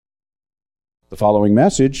The following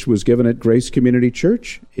message was given at Grace Community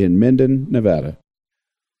Church in Minden, Nevada.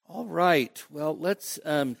 All right. Well, let's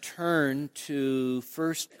turn to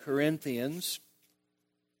 1 Corinthians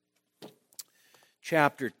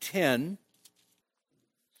chapter 10.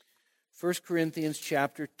 1 Corinthians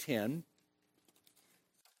chapter 10.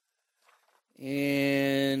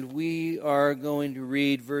 And we are going to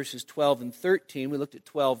read verses 12 and 13. We looked at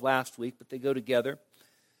 12 last week, but they go together.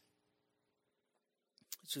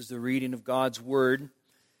 This is the reading of God's Word.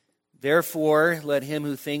 Therefore, let him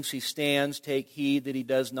who thinks he stands take heed that he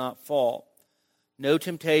does not fall. No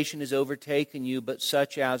temptation has overtaken you, but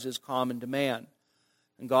such as is common to man.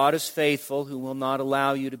 And God is faithful, who will not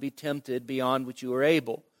allow you to be tempted beyond what you are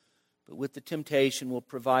able, but with the temptation will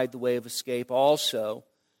provide the way of escape also,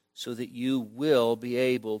 so that you will be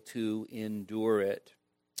able to endure it.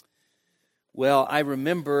 Well, I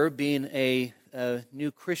remember being a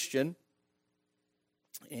new Christian,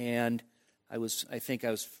 and I think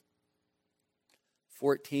I was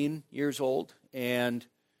 14 years old, and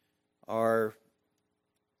our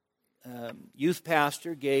youth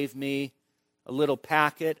pastor gave me a little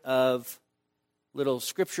packet of little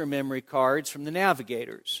scripture memory cards from the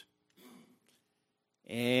Navigators.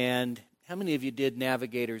 And how many of you did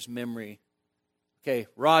Navigators memory? Okay,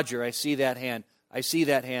 Roger, I see that hand. I see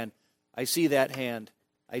that hand. I see that hand.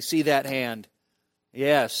 I see that hand.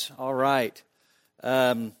 Yes, all right.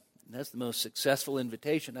 That's the most successful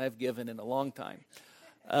invitation I've given in a long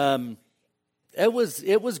time. It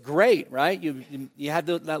was great, right? You had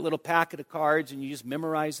that little packet of cards and you just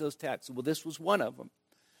memorized those texts. Well, this was one of them.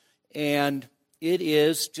 And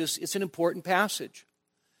it's an important passage.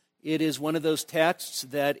 It is one of those texts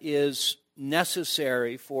that is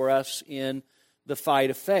necessary for us in the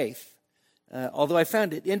fight of faith. Although I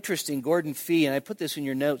found it interesting, Gordon Fee, and I put this in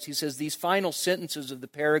your notes, he says these final sentences of the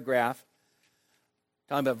paragraph,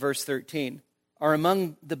 talking about verse 13, are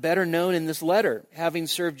among the better known in this letter, having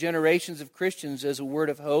served generations of Christians as a word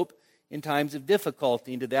of hope in times of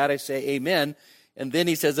difficulty. And to that I say amen. And then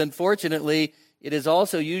he says, unfortunately, it is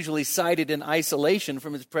also usually cited in isolation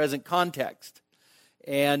from its present context.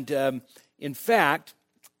 And in fact,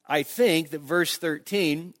 I think that verse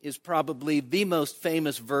 13 is probably the most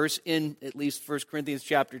famous verse in at least 1 Corinthians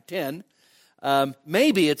chapter 10.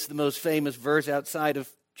 Maybe it's the most famous verse outside of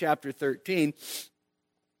chapter 13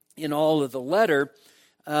 in all of the letter,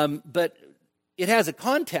 but it has a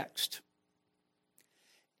context.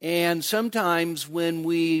 And sometimes when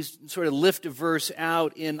we sort of lift a verse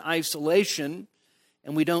out in isolation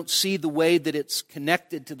and we don't see the way that it's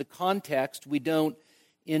connected to the context, we don't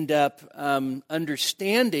end up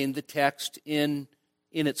understanding the text in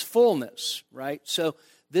its fullness, right? So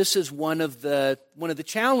this is one of the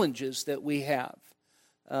challenges that we have.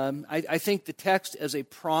 I think the text as a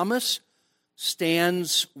promise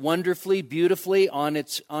stands wonderfully, beautifully on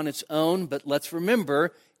its own, but let's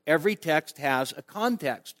remember, every text has a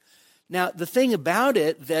context. Now, the thing about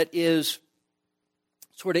it that is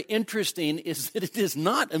sort of interesting is that it is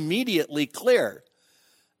not immediately clear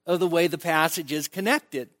of the way the passage is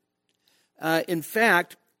connected. In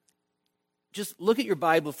fact, just look at your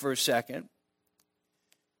Bible for a second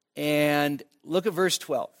and look at verse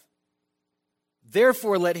 12.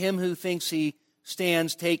 Therefore, let him who thinks he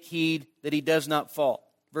stands take heed that he does not fall.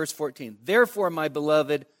 Verse 14. Therefore, my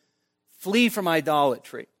beloved, flee from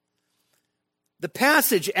idolatry. The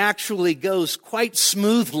passage actually goes quite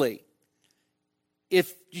smoothly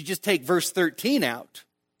if you just take verse 13 out.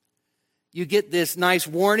 You get this nice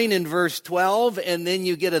warning in verse 12, and then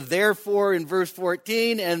you get a therefore in verse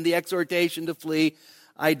 14, and the exhortation to flee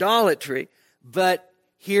idolatry. But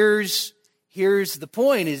here's the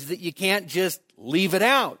point, is that you can't just leave it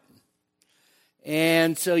out.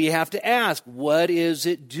 And so you have to ask, what is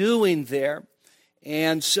it doing there?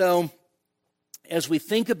 And so as we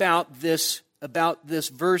think about this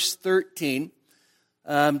verse 13,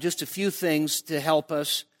 just a few things to help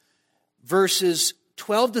us. Verses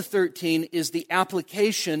 12 to 13 is the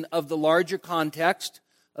application of the larger context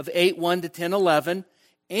of 8:1 to 10:11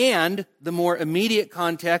 and the more immediate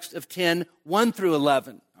context of 10:1 through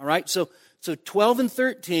 11. All right? So 12 and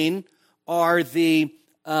 13 are the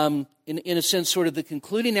in a sense, sort of the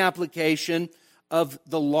concluding application of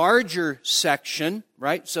the larger section,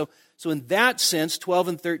 right? So in that sense, 12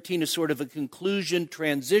 and 13 is sort of a conclusion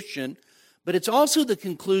transition, but it's also the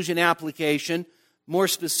conclusion application, more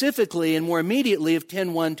specifically and more immediately, of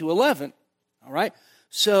 10:1 to 11, all right?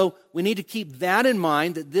 So we need to keep that in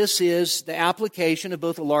mind, that this is the application of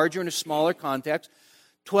both a larger and a smaller context.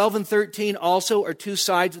 12 and 13 also are two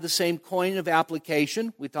sides of the same coin of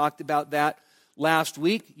application. We talked about that last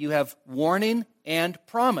week. You have warning and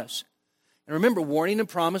promise. And remember, warning and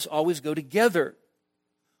promise always go together.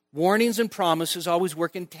 Warnings and promises always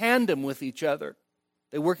work in tandem with each other.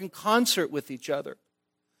 They work in concert with each other.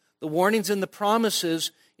 The warnings and the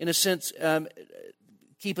promises, in a sense,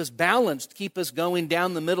 keep us balanced, keep us going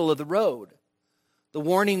down the middle of the road. The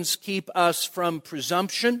warnings keep us from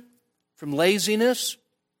presumption, from laziness.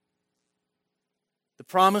 The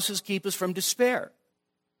promises keep us from despair.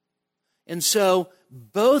 And so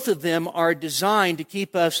both of them are designed to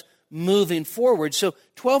keep us moving forward. So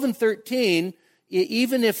 12 and 13,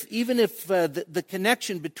 even if the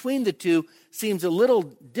connection between the two seems a little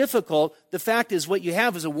difficult, the fact is what you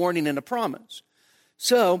have is a warning and a promise.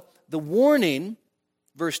 So the warning,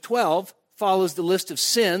 verse 12, follows the list of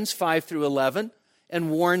sins, 5 through 11, and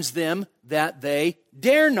warns them that they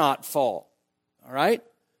dare not fall. All right?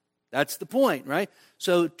 That's the point, right?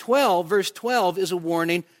 So verse 12 is a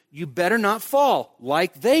warning, you better not fall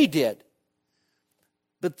like they did.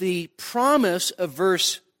 But the promise of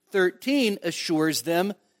verse 13 assures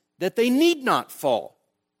them that they need not fall.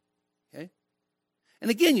 Okay?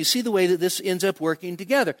 And again, you see the way that this ends up working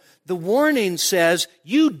together. The warning says,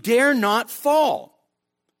 you dare not fall.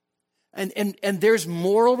 And there's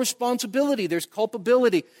moral responsibility, there's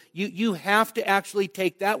culpability. You have to actually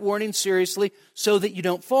take that warning seriously so that you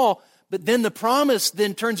don't fall. But then the promise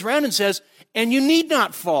then turns around and says, and you need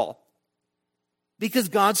not fall because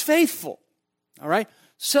God's faithful. All right?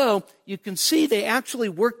 So you can see they actually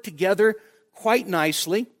work together quite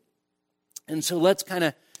nicely. And so let's kind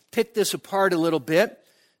of pick this apart a little bit.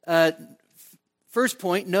 First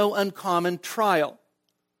point, no uncommon trial.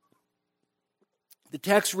 The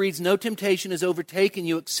text reads, no temptation has overtaken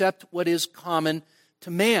you except what is common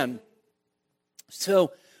to man.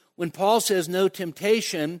 So when Paul says no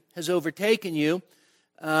temptation has overtaken you,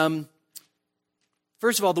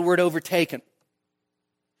 first of all, the word overtaken.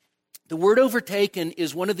 The word overtaken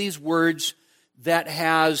is one of these words that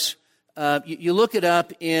has, you look it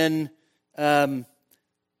up in Bauer,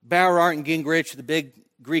 Art, and Gingrich, the big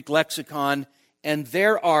Greek lexicon, and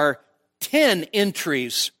there are 10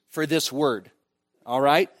 entries for this word. All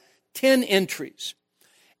right? 10 entries.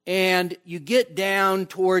 And you get down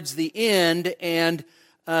towards the end, and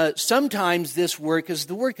sometimes this word, because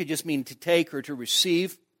the word could just mean to take or to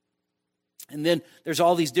receive, and then there's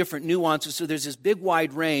all these different nuances, so there's this big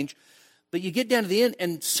wide range. But you get down to the end,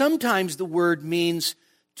 and sometimes the word means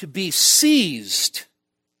to be seized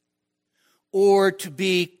or to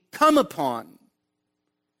be come upon.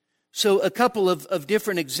 So a couple of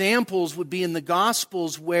different examples would be in the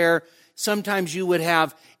Gospels where sometimes you would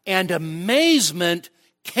have, and amazement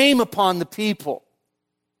came upon the people.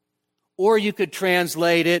 Or you could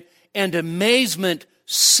translate it, and amazement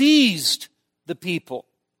seized the people,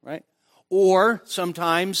 right? Or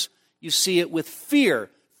sometimes you see it with fear.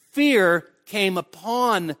 Fear came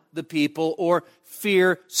upon the people, or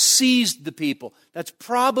fear seized the people. That's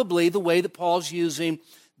probably the way that Paul's using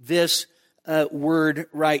this word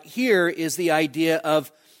right here, is the idea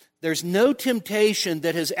of there's no temptation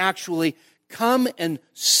that has actually come and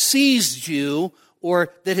seized you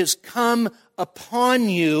or that has come upon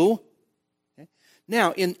you. Okay?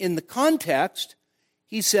 Now, in the context,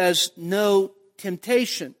 he says no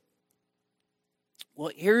temptation.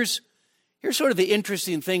 Well, here's sort of the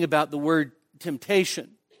interesting thing about the word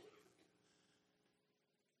temptation.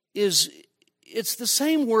 It's the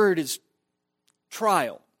same word as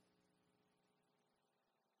trial.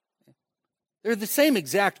 They're the same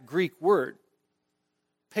exact Greek word,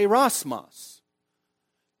 peirasmos,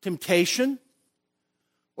 temptation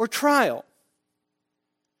or trial.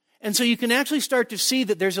 And so you can actually start to see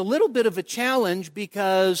that there's a little bit of a challenge,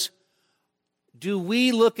 because do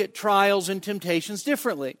we look at trials and temptations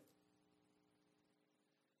differently?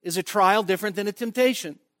 Is a trial different than a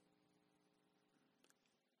temptation?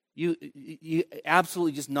 You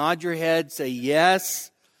absolutely just nod your head, say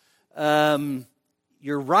yes,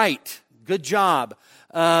 you're right. Good job.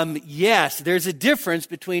 Yes, there's a difference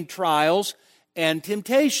between trials and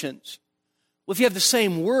temptations. Well, if you have the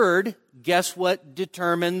same word, guess what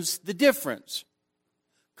determines the difference?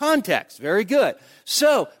 Context. Very good.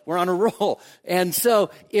 So, we're on a roll. And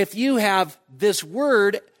so, if you have this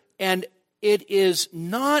word and it is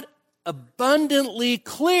not abundantly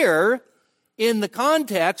clear in the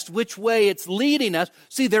context which way it's leading us.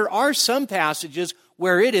 See, there are some passages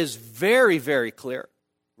where it is very, very clear,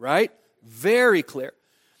 right? Very clear.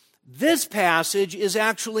 This passage is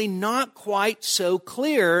actually not quite so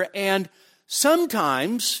clear, and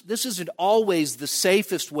sometimes, this isn't always the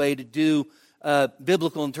safest way to do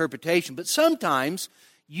biblical interpretation, but sometimes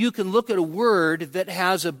you can look at a word that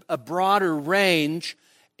has a broader range,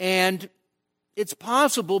 and it's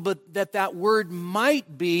possible but that word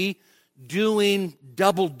might be doing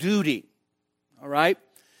double duty. All right?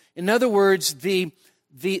 In other words, the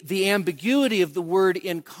ambiguity of the word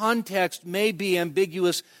in context may be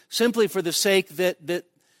ambiguous simply for the sake that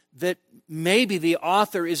maybe the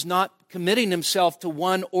author is not committing himself to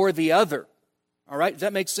one or the other. All right? Does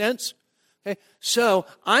that make sense? Okay. So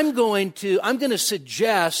I'm going to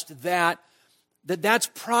suggest that's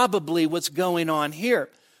probably what's going on here.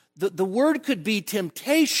 The word could be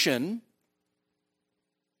temptation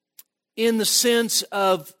in the sense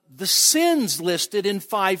of the sins listed in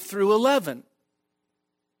 5 through 11.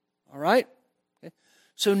 All right? Okay.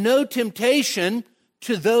 So no temptation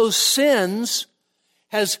to those sins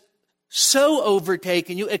has so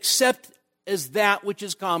overtaken you except as that which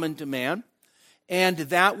is common to man. And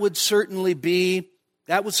that would certainly be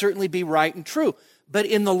right and true. But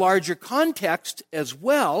in the larger context as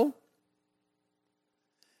well,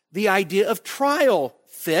 the idea of trial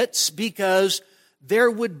fits because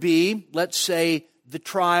there would be, let's say, the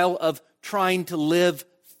trial of trying to live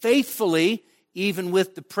faithfully, even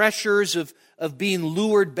with the pressures of being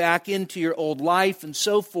lured back into your old life and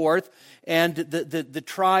so forth, and the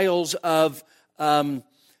trials of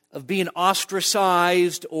being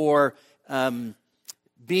ostracized or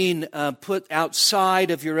being put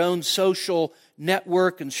outside of your own social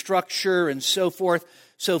network and structure and so forth.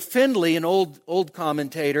 So Findlay, an old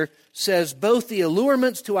commentator, says both the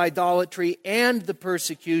allurements to idolatry and the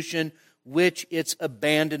persecution which its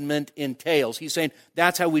abandonment entails. He's saying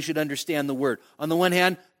that's how we should understand the word. On the one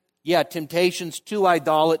hand, temptations to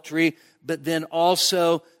idolatry, but then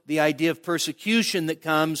also the idea of persecution that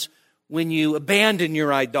comes when you abandon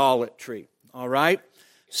your idolatry. All right?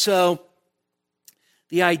 So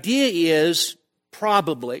the idea is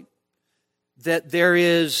probably that there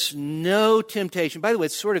is no temptation. By the way,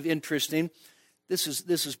 it's sort of interesting. This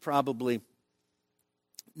is probably,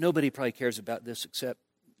 nobody probably cares about this except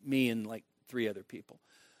me and like 3 other people.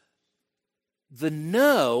 The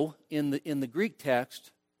no in the Greek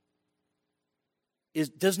text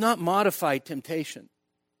does not modify temptation.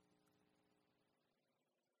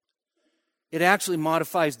 It actually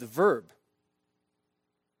modifies the verb.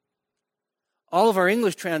 All of our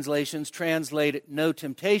English translations translate it no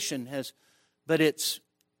temptation but it's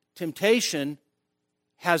temptation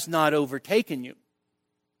has not overtaken you.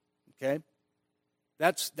 Okay?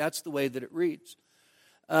 That's the way that it reads.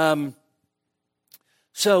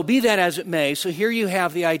 So be that as it may, so here you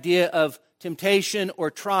have the idea of temptation or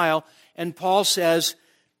trial, and Paul says,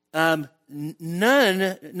 no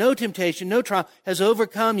temptation, no trial has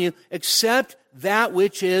overcome you except that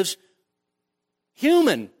which is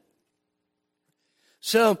human.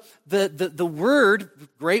 So the word,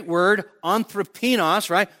 great word, anthropinos,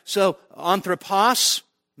 right? So anthropos,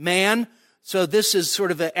 man. So this is sort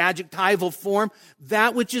of an adjectival form,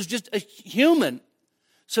 that which is just a human.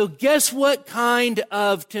 So guess what kind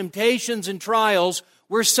of temptations and trials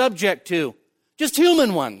we're subject to? Just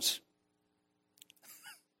human ones.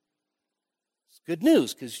 It's good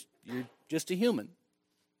news because you're just a human.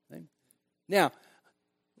 Okay? Now,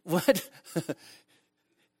 what...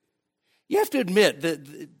 You have to admit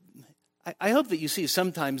that I hope that you see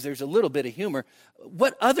sometimes there's a little bit of humor.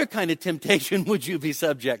 What other kind of temptation would you be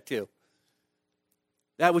subject to?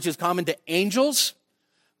 That which is common to angels,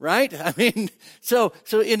 right? I mean, so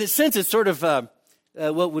in a sense, it's sort of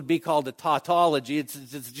what would be called a tautology.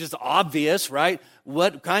 It's just obvious, right?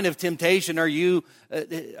 What kind of temptation are you,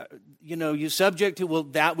 you subject to? Well,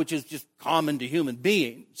 that which is just common to human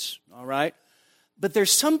beings, all right? But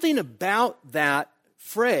there's something about that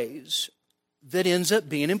phrase that ends up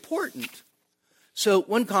being important. So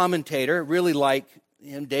one commentator, really like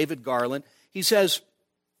him, David Garland, he says,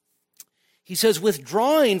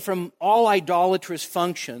 withdrawing from all idolatrous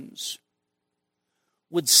functions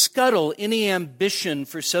would scuttle any ambition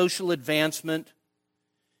for social advancement,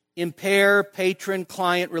 impair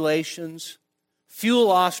patron-client relations,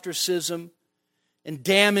 fuel ostracism, and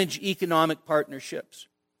damage economic partnerships.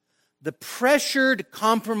 The pressure to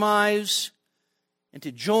compromise and to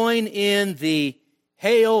join in the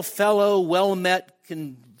hail fellow well-met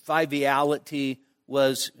conviviality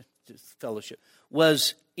was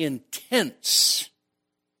intense.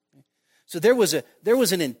 So there was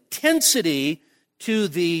an intensity to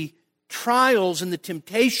the trials and the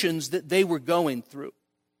temptations that they were going through.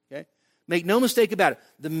 Okay? Make no mistake about it.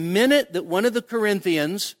 The minute that one of the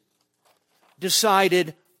Corinthians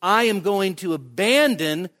decided, I am going to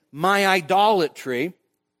abandon my idolatry,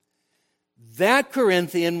 that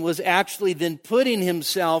Corinthian was actually then putting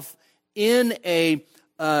himself in a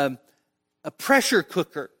pressure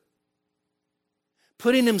cooker,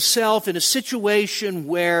 putting himself in a situation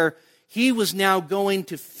where he was now going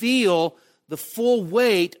to feel the full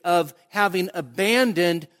weight of having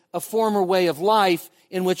abandoned a former way of life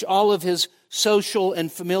in which all of his social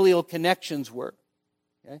and familial connections were.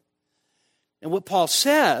 Okay? And what Paul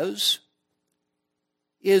says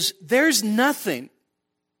is there's nothing,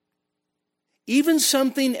 even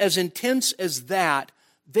something as intense as that,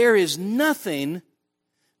 there is nothing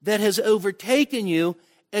that has overtaken you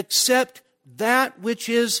except that which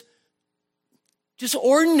is just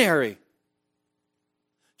ordinary,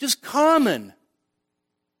 just common.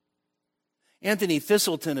 Anthony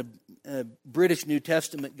Thistleton, a British New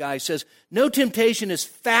Testament guy, says, no temptation is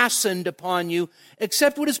fastened upon you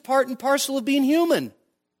except what is part and parcel of being human.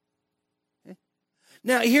 Okay?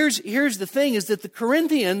 Now, here's the thing, is that the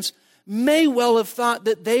Corinthians may well have thought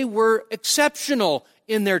that they were exceptional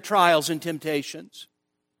in their trials and temptations.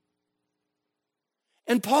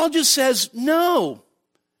 And Paul just says, no.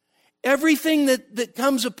 Everything that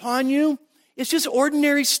comes upon you is just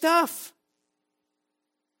ordinary stuff.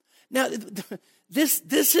 Now,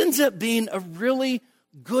 this ends up being a really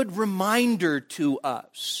good reminder to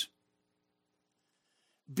us,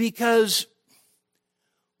 because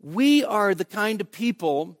we are the kind of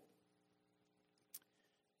people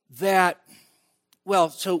that, well,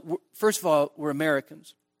 so first of all, we're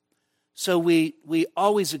Americans. So we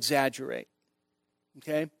always exaggerate,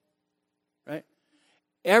 okay? Right?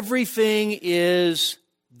 Everything is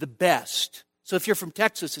the best. So if you're from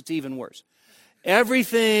Texas, it's even worse.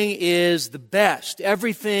 Everything is the best.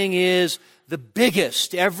 Everything is the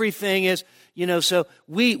biggest. Everything is, so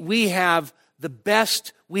we have the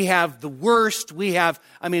best, we have the worst, we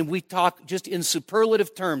talk just in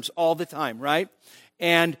superlative terms all the time, right?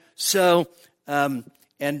 And so,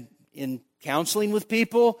 and in counseling with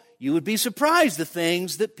people, you would be surprised the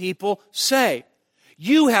things that people say.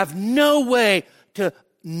 You have no way to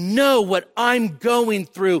know what I'm going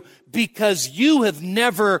through because you have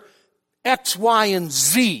never X, Y, and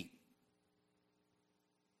Z.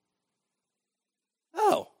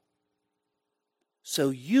 Oh.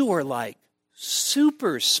 So you are like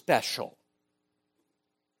super special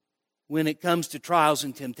when it comes to trials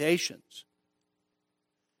and temptations.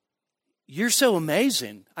 You're so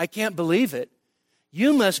amazing. I can't believe it.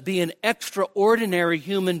 You must be an extraordinary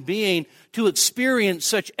human being to experience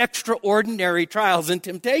such extraordinary trials and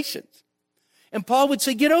temptations. And Paul would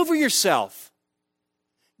say, get over yourself.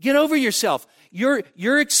 Get over yourself.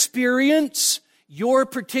 Your experience, your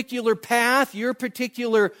particular path, your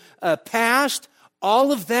particular past,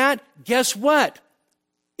 all of that, guess what?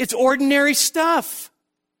 It's ordinary stuff.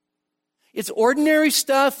 It's ordinary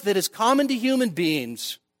stuff that is common to human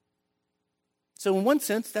beings. So in one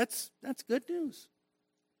sense, that's good news,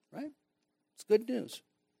 right? It's good news.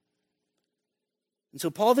 And so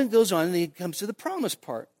Paul then goes on and he comes to the promise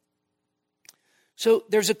part. So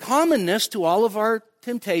there's a commonness to all of our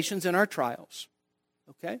temptations and our trials,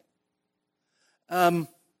 okay? Let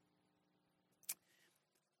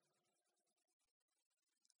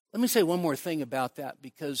me say one more thing about that,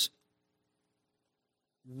 because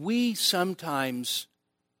we sometimes,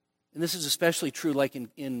 and this is especially true like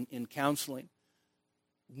in counseling,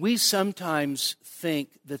 we sometimes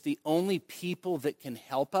think that the only people that can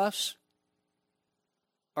help us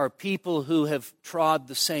are people who have trod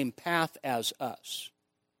the same path as us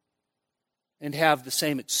and have the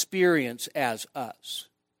same experience as us.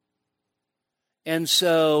 And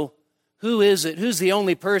so, who is it? Who's the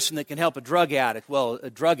only person that can help a drug addict? Well, a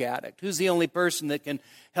drug addict. Who's the only person that can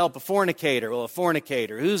help a fornicator? Well, a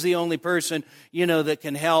fornicator. Who's the only person, that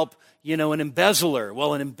can help, an embezzler?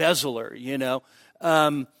 Well, an embezzler,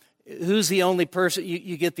 Who's the only person?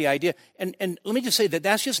 You get the idea. And let me just say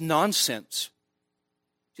that's just nonsense.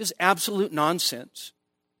 Just absolute nonsense.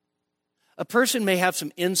 A person may have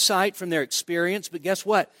some insight from their experience, but guess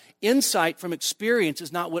what? Insight from experience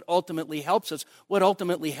is not what ultimately helps us. What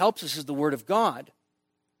ultimately helps us is the Word of God.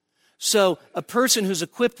 So a person who's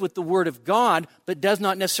equipped with the Word of God but does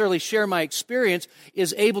not necessarily share my experience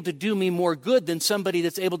is able to do me more good than somebody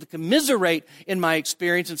that's able to commiserate in my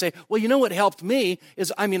experience and say, well, you know what helped me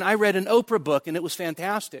is, I read an Oprah book and it was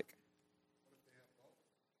fantastic.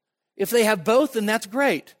 If they have both, then that's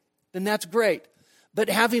great. But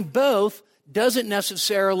having both doesn't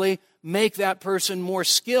necessarily make that person more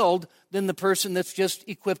skilled than the person that's just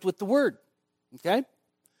equipped with the Word. Okay?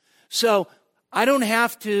 So I don't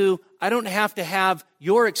have to have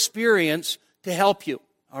your experience to help you.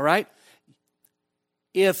 All right?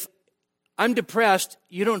 If I'm depressed,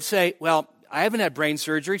 you don't say, well, I haven't had brain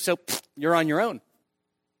surgery, so you're on your own.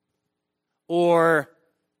 Or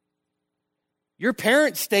your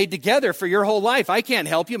parents stayed together for your whole life. I can't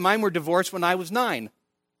help you. Mine were divorced when I was 9.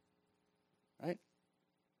 Right?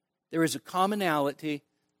 There is a commonality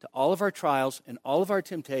to all of our trials and all of our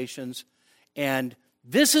temptations. And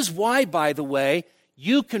this is why, by the way,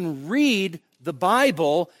 you can read the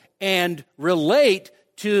Bible and relate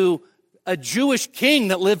to a Jewish king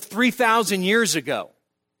that lived 3,000 years ago.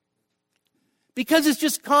 Because it's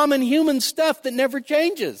just common human stuff that never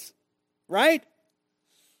changes, right?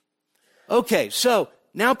 Okay, so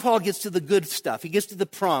now Paul gets to the good stuff. He gets to the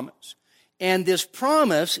promise. And this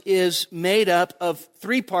promise is made up of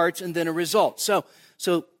 3 parts and then a result. So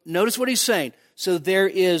notice what he's saying. So there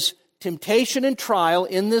is temptation and trial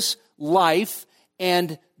in this life,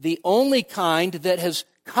 and the only kind that has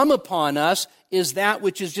come upon us is that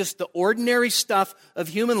which is just the ordinary stuff of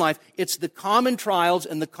human life. It's the common trials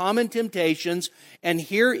and the common temptations. And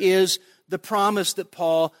here is the promise that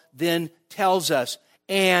Paul then tells us.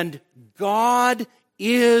 And God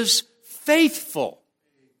is faithful.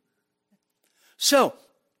 So,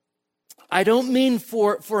 I don't mean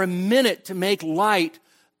for a minute to make light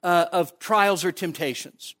of trials or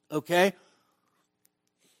temptations, okay?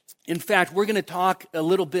 In fact, we're going to talk a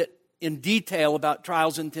little bit in detail about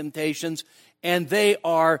trials and temptations, and they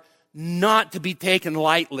are not to be taken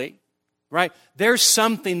lightly, right? There's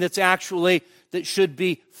something that should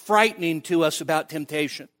be frightening to us about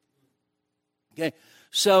temptation, okay?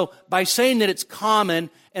 So by saying that it's common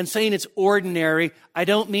and saying it's ordinary, I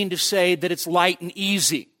don't mean to say that it's light and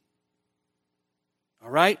easy. All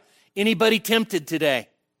right? Anybody tempted today?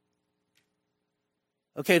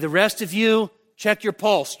 Okay, the rest of you, check your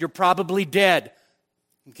pulse. You're probably dead.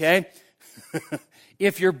 Okay?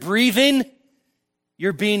 If you're breathing,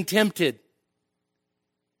 you're being tempted.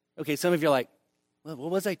 Okay, some of you are like, well,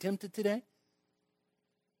 what was I tempted today?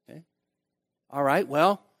 Okay. All right,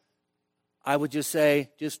 well, I would just say,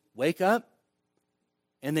 just wake up.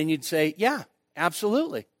 And then you'd say, yeah,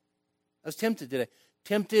 absolutely. I was tempted today.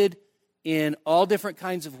 Tempted in all different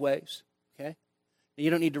kinds of ways. Okay? And you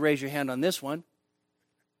don't need to raise your hand on this one.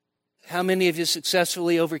 How many of you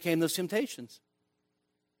successfully overcame those temptations?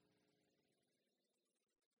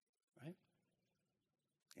 Right?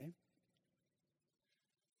 Okay.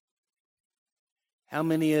 How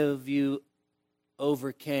many of you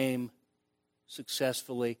overcame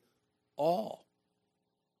successfully all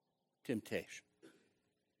temptation?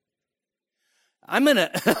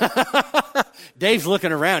 Dave's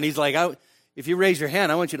looking around. He's like, if you raise your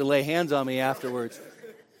hand, I want you to lay hands on me afterwards.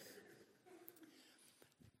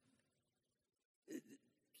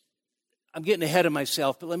 I'm getting ahead of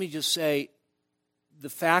myself, but let me just say, the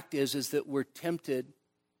fact is that we're tempted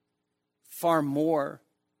far more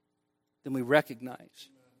than we recognize.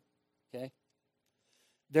 Okay?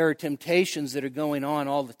 There are temptations that are going on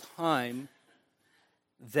all the time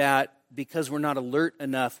that because we're not alert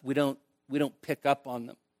enough, we don't pick up on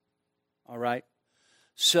them. All right?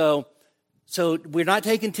 So we're not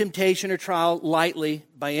taking temptation or trial lightly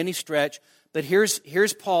by any stretch, but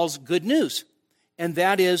here's Paul's good news. And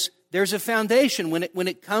that is, there's a foundation when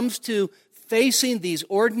it comes to facing these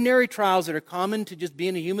ordinary trials that are common to just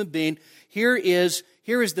being a human being. Here is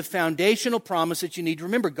the foundational promise that you need to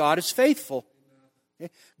remember. God is faithful. Okay?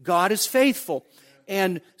 God is faithful.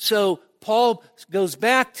 And so Paul goes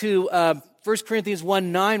back to 1 Corinthians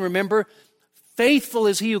 1:9. Remember, faithful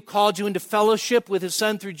is he who called you into fellowship with his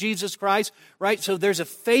Son through Jesus Christ. Right? So there's a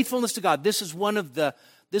faithfulness to God. This is one of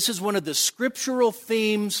the scriptural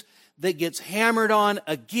themes that gets hammered on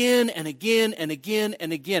again and again and again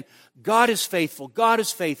and again. God is faithful. God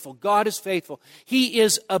is faithful. God is faithful. He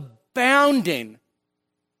is abounding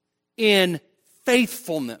in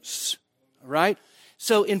faithfulness. All right?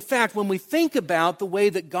 So, in fact, when we think about the way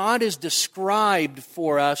that God is described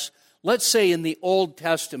for us, let's say in the Old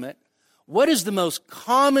Testament, what is the most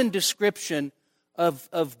common description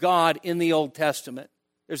of God in the Old Testament?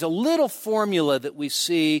 There's a little formula that we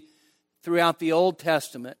see throughout the Old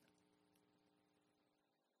Testament.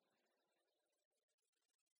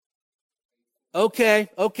 Okay,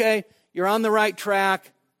 you're on the right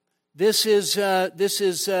track. This is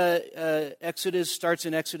Exodus, starts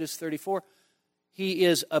in Exodus 34. He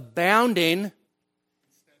is abounding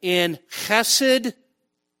in chesed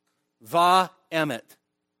va'emet.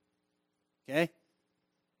 Okay?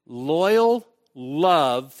 Loyal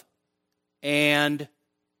love and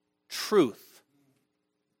truth.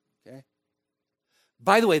 Okay?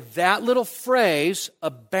 By the way, that little phrase,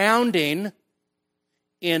 abounding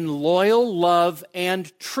in loyal love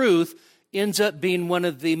and truth, ends up being one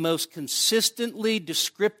of the most consistently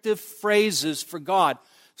descriptive phrases for God.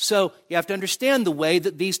 So you have to understand the way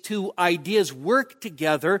that these two ideas work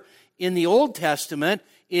together in the Old Testament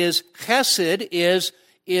is chesed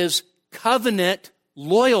is covenant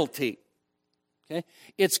loyalty. Okay?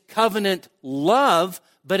 It's covenant love,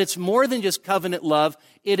 but it's more than just covenant love.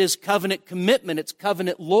 It is covenant commitment. It's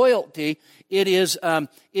covenant loyalty. It is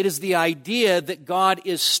the idea that God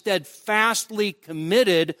is steadfastly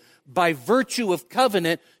committed by virtue of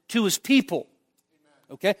covenant to his people.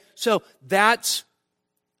 Okay? So that's,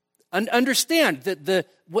 understand that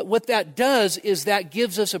what that does is that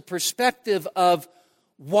gives us a perspective of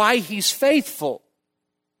why he's faithful.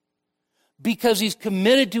 Because he's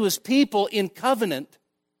committed to his people in covenant.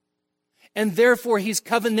 And therefore, he's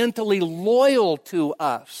covenantally loyal to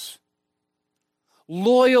us.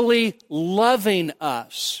 Loyally loving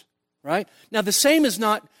us. Right? Now, the same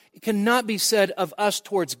cannot be said of us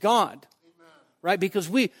towards God. Right? Because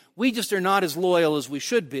we just are not as loyal as we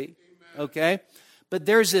should be. Okay? But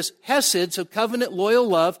there's this hesed, so covenant loyal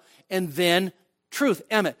love, and then truth.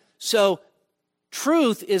 Emmett. So,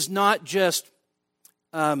 truth is not just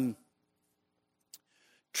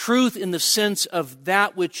truth in the sense of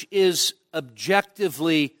that which is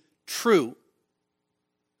objectively true.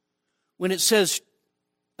 When it says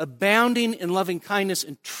abounding in loving kindness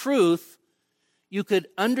and truth, you could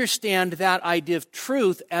understand that idea of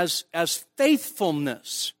truth as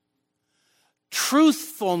faithfulness.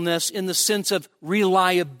 Truthfulness in the sense of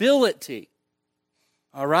reliability.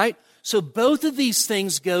 All right? So both of these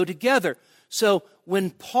things go together. So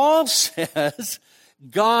when Paul says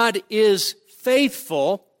God is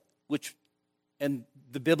faithful, and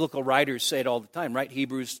the biblical writers say it all the time, right?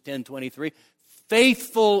 Hebrews 10:23.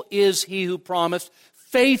 Faithful is he who promised.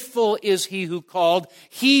 Faithful is he who called.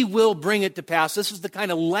 He will bring it to pass. This is the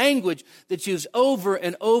kind of language that's used over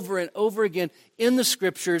and over and over again in the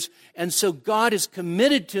Scriptures. And so God is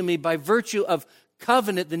committed to me by virtue of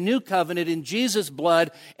covenant, the new covenant in Jesus'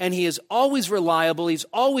 blood, and he is always reliable, he's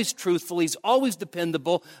always truthful, he's always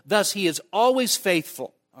dependable, thus he is always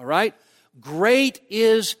faithful. All right? Great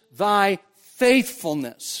is thy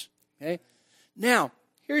faithfulness. Okay? Now,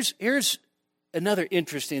 here's another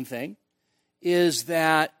interesting thing, is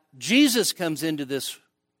that Jesus comes into this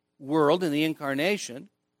world in the incarnation,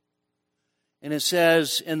 and it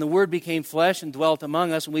says, and the Word became flesh and dwelt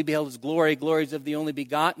among us, and we beheld his glory, glories of the only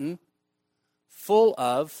begotten, full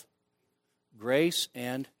of grace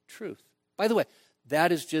and truth. By the way,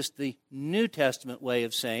 that is just the New Testament way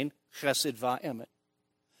of saying chesed va'emet.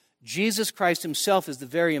 Jesus Christ himself is the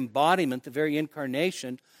very embodiment, the very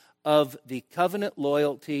incarnation of the covenant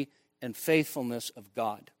loyalty and faithfulness of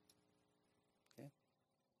God. Okay?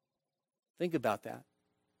 Think about that.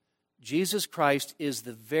 Jesus Christ is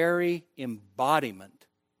the very embodiment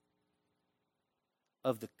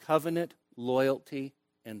of the covenant loyalty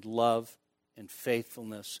and love and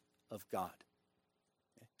faithfulness of God.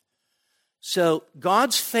 Okay? So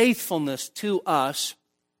God's faithfulness to us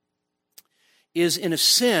is, in a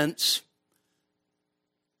sense,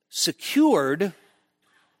 secured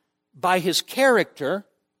by his character.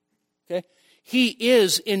 Okay? He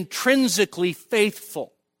is intrinsically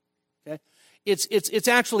faithful. Okay? It's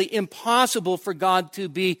actually impossible for God to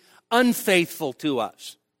be unfaithful to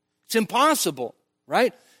us. It's impossible,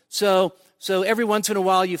 right? So every once in a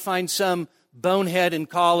while you find some bonehead in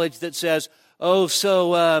college that says,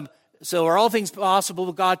 so are all things possible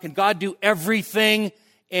with God? Can God do everything?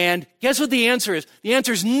 And guess what the answer is? The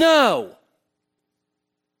answer is no.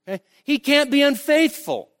 Okay? He can't be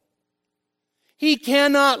unfaithful. He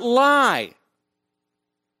cannot lie.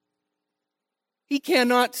 He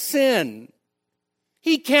cannot sin.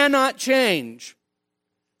 He cannot change.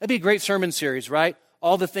 That'd be a great sermon series, right?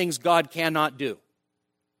 All the things God cannot do.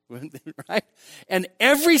 Right? And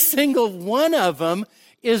every single one of them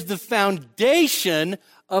is the foundation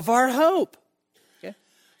of our hope.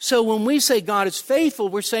 So when we say God is faithful,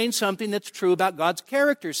 we're saying something that's true about God's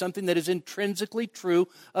character, something that is intrinsically true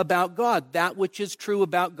about God, that which is true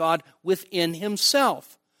about God within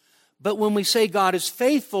himself. But when we say God is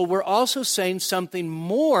faithful, we're also saying something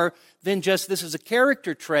more than just this is a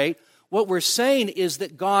character trait. What we're saying is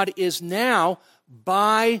that God is now,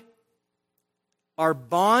 by our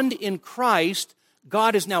bond in Christ,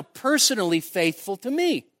 God is now personally faithful to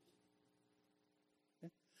me.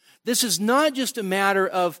 This is not just a matter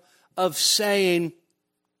of saying,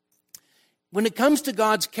 when it comes to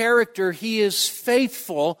God's character, he is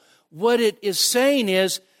faithful. What it is saying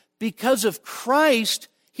is, because of Christ,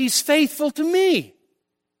 he's faithful to me.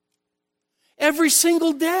 Every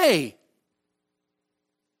single day.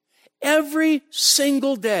 Every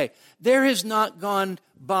single day. There has not gone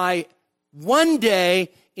by one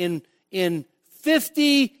day in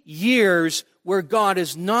 50 years where God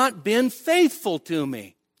has not been faithful to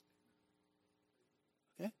me.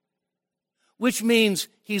 Which means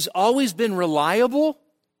he's always been reliable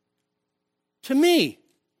to me.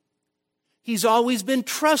 He's always been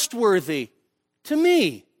trustworthy to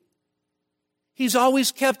me. He's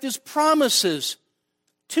always kept His promises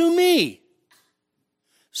to me.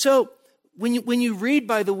 So when you read,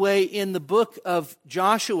 by the way, in the book of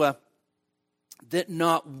Joshua, that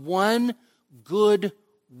not one good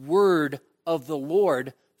word of the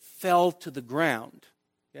Lord fell to the ground.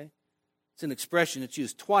 Okay? It's an expression that's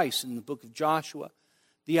used twice in the book of Joshua.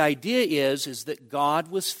 The idea is that God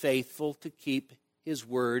was faithful to keep His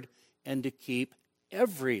word and to keep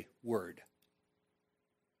every word.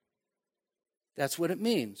 That's what it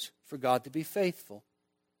means for God to be faithful.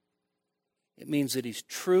 It means that He's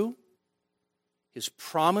true, His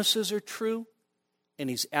promises are true, and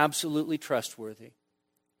He's absolutely trustworthy.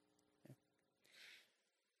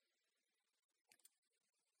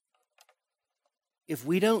 If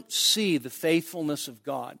we don't see the faithfulness of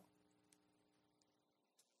God,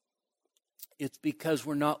 it's because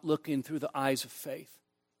we're not looking through the eyes of faith.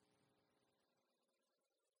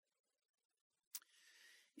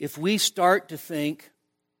 If we start to think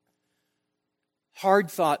hard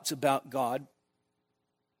thoughts about God,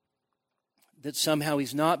 that somehow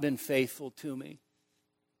He's not been faithful to me,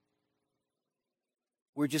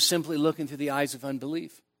 we're just simply looking through the eyes of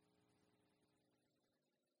unbelief.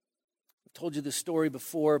 I've told you this story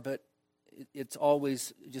before, but it's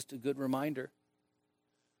always just a good reminder.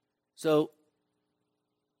 So,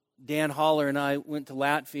 Dan Holler and I went to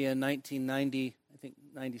Latvia in 1990, I think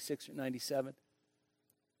 96 or 97.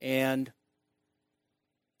 And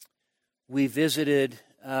we visited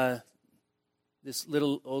this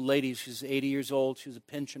little old lady. She was 80 years old. She was a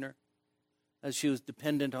pensioner. She was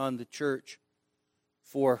dependent on the church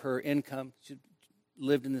for her income. She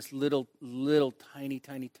lived in this little tiny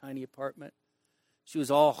apartment. She was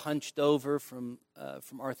all hunched over from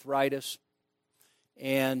arthritis.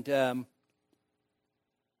 And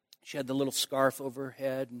she had the little scarf over her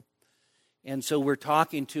head. And so we're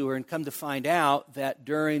talking to her, and come to find out that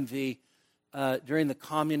during the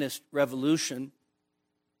communist revolution,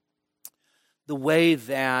 the way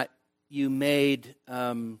that you made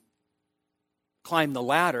climb the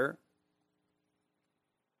ladder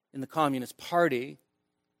in the Communist Party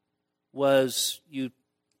was you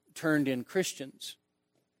turned in Christians.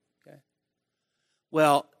 Okay.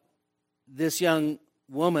 Well, this young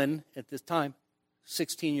woman at this time,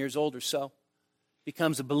 16 years old or so,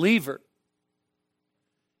 becomes a believer.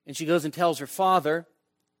 And she goes and tells her father,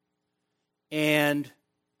 and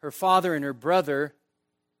her father and her brother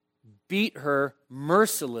beat her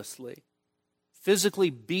mercilessly, physically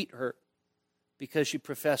beat her because she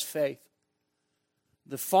professed faith.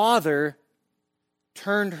 The father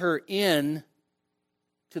turned her in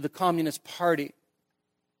to the Communist Party,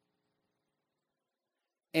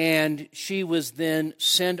 and she was then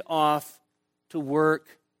sent off to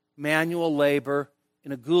work manual labor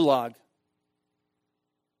in a gulag.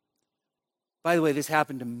 By the way, this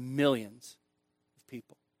happened to millions of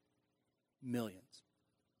people. Millions.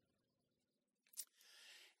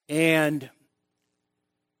 And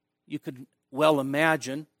you could well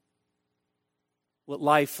imagine what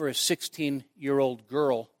life for a 16-year-old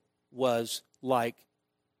girl was like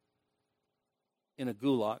in a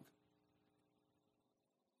gulag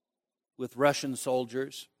with Russian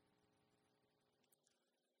soldiers.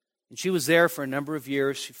 And she was there for a number of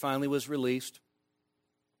years. She finally was released.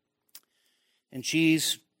 And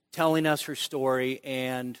she's telling us her story,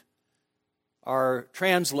 and our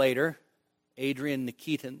translator, Adrian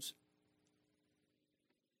Nikitins,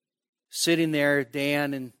 sitting there,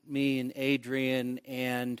 Dan and me and Adrian,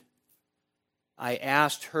 and I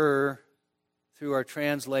asked her through our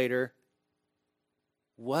translator,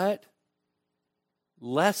 what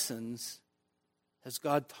lessons has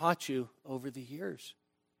God taught you over the years?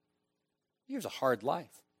 Here's a hard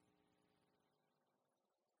life.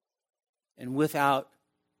 And without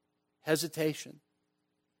hesitation,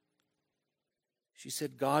 she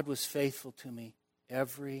said, God was faithful to me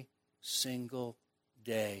every single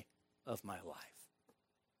day of my life.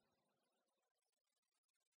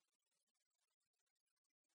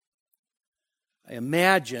 I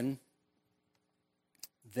imagine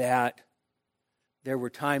that there were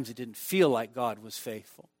times it didn't feel like God was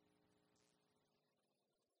faithful.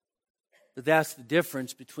 But that's the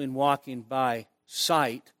difference between walking by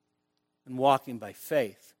sight and walking by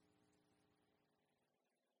faith.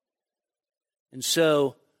 And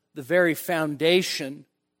so, the very foundation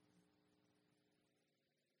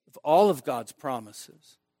of all of God's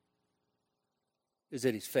promises is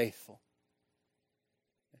that He's faithful.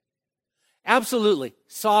 Absolutely.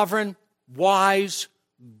 Sovereign, wise,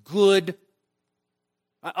 good.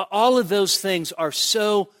 All of those things are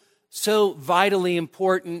so vitally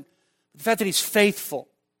important. The fact that He's faithful.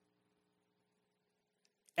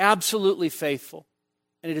 absolutely faithful,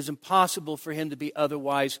 and it is impossible for him to be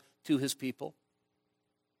otherwise to his people.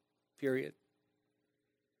 Period.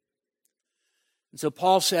 And so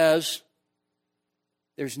Paul says,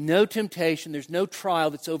 there's no temptation, there's no trial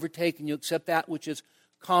that's overtaken you except that which is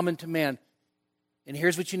common to man. And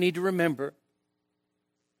here's what you need to remember.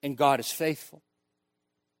 And God is faithful.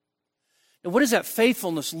 Now, what does that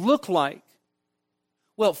faithfulness look like?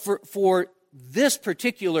 Well, for this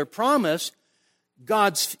particular promise,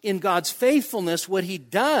 in God's faithfulness, what he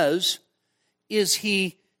does is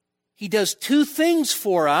he does two things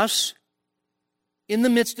for us in the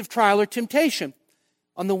midst of trial or temptation.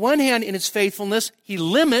 On the one hand, in his faithfulness, he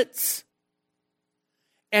limits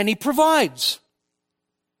and he provides.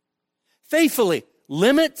 Faithfully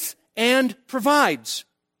limits and provides.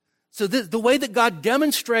 So the way that God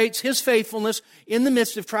demonstrates his faithfulness in the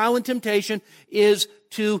midst of trial and temptation is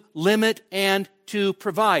to limit and to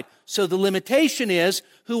provide. So the limitation is,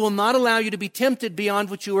 who will not allow you to be tempted beyond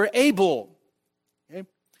what you are able. Okay?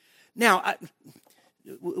 Now,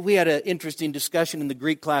 we had an interesting discussion in the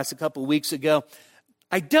Greek class a couple of weeks ago.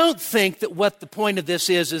 I don't think that what the point of this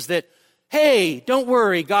is that, hey, don't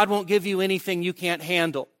worry, God won't give you anything you can't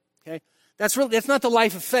handle. Okay? That's not the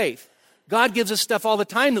life of faith. God gives us stuff all the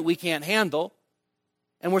time that we can't handle,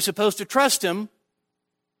 and we're supposed to trust him,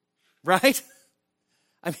 right?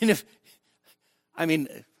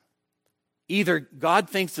 Either God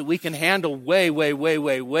thinks that we can handle way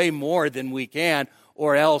more than we can,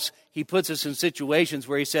 or else he puts us in situations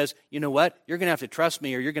where he says, you know what, you're going to have to trust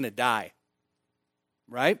me or you're going to die.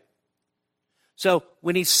 Right? So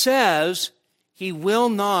when he says he will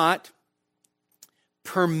not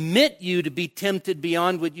permit you to be tempted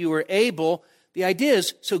beyond what you are able, the idea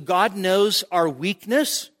is, so God knows our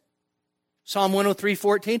weakness. Psalm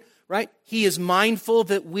 103:14, right? He is mindful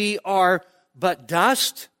that we are but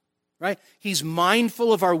dust, right? He's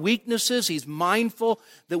mindful of our weaknesses. He's mindful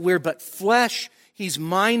that we're but flesh. He's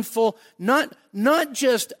mindful not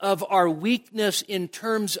just of our weakness in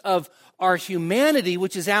terms of our humanity,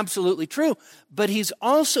 which is absolutely true, but he's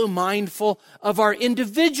also mindful of our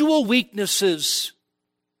individual weaknesses.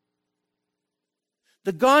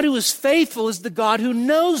 The God who is faithful is the God who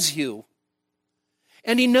knows you.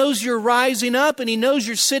 And he knows you're rising up, and he knows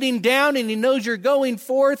you're sitting down, and he knows you're going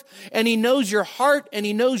forth, and he knows your heart, and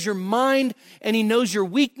he knows your mind, and he knows your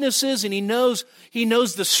weaknesses, and he knows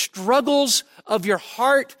the struggles of your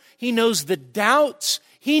heart. He knows the doubts.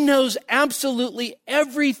 He knows absolutely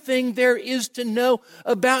everything there is to know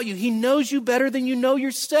about you. He knows you better than you know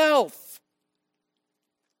yourself.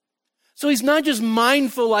 So he's not just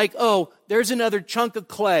mindful like, oh, there's another chunk of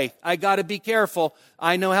clay. I got to be careful.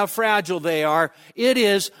 I know how fragile they are. It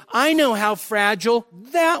is, I know how fragile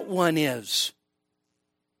that one is.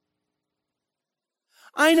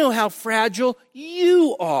 I know how fragile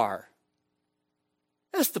you are.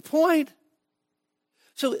 That's the point.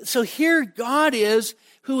 So here God is,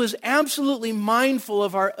 who is absolutely mindful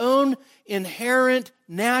of our own inherent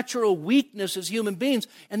natural weakness as human beings.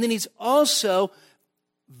 And then he's also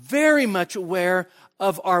very much aware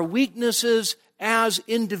of our weaknesses as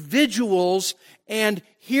individuals. And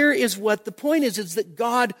here is what the point is that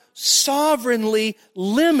God sovereignly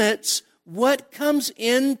limits what comes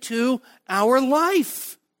into our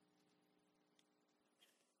life.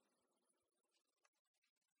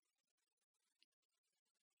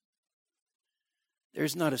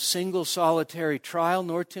 There's not a single solitary trial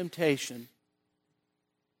nor temptation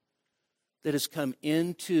that has come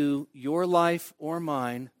into your life or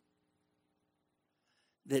mine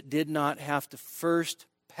that did not have to first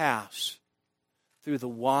pass through the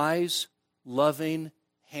wise, loving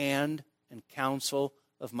hand and counsel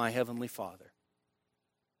of my Heavenly Father.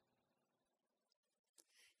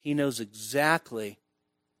 He knows exactly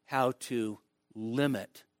how to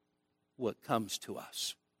limit what comes to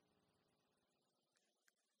us.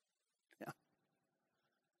 Now,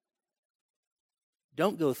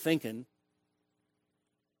 don't go thinking,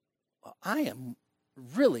 well, I am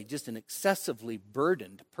really just an excessively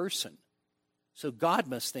burdened person, so God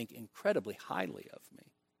must think incredibly highly of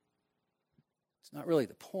me. It's not really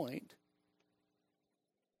the point.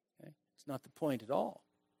 Okay? It's not the point at all.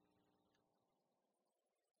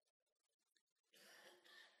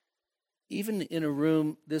 Even in a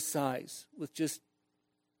room this size with just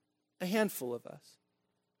a handful of us,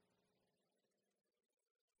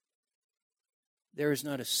 there is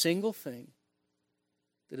not a single thing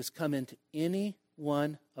that has come into any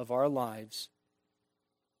one of our lives,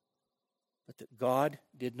 but that God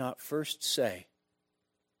did not first say,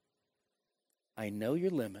 I know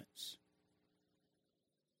your limits,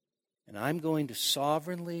 and I'm going to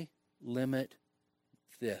sovereignly limit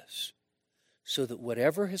this, so that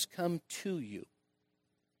whatever has come to you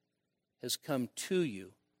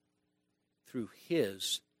through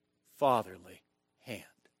His fatherly hand.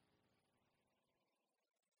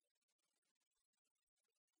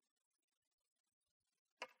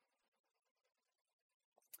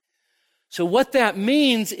 So what that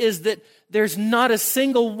means is that there's not a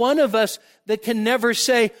single one of us that can never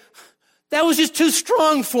say, that was just too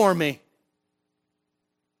strong for me.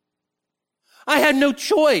 I had no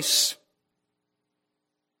choice.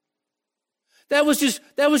 That was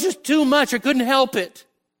just too much. I couldn't help it.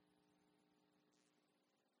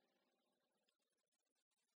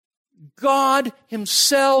 God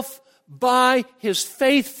Himself, by His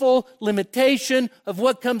faithful limitation of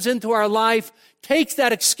what comes into our life, takes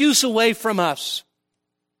that excuse away from us.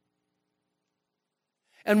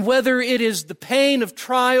 And whether it is the pain of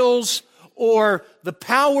trials or the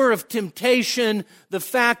power of temptation, the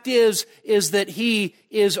fact is that He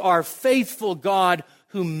is our faithful God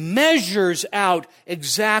who measures out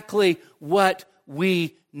exactly what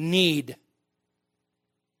we need.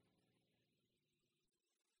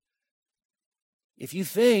 If you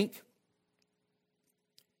think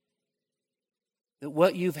that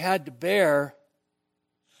what you've had to bear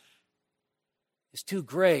is too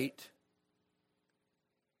great,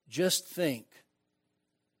 just think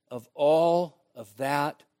of all of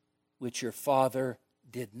that which your Father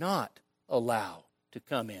did not allow to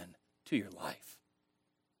come in to your life.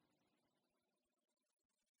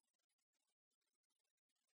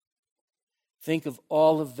 Think of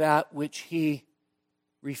all of that which He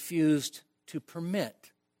refused to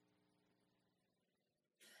permit.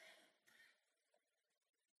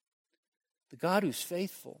 The God who's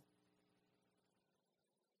faithful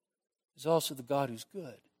is also the God who's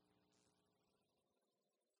good.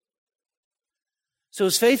 So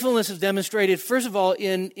His faithfulness is demonstrated, first of all,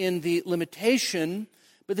 in the limitation,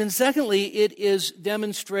 but then secondly, it is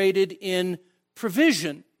demonstrated in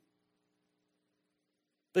provision.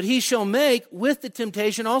 But He shall make with the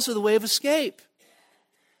temptation also the way of escape.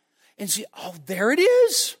 And see, oh, there it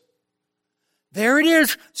is. There it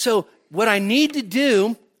is. So what I need to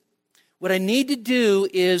do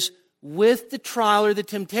is, with the trial or the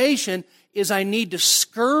temptation, is I need to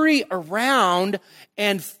scurry around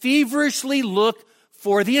and feverishly look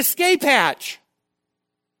for the escape hatch.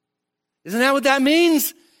 Isn't that what that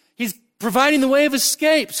means? He's providing the way of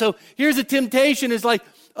escape. So here's a temptation. It's like,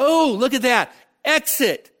 oh, look at that.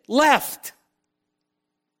 Exit, left.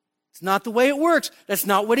 It's not the way it works. That's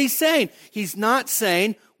not what He's saying. He's not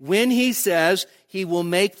saying when He says He will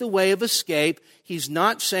make the way of escape, He's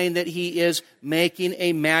not saying that He is making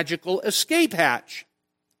a magical escape hatch.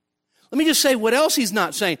 Let me just say what else He's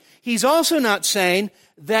not saying. He's also not saying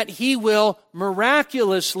that He will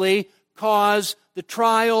miraculously cause the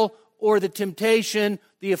trial or the temptation,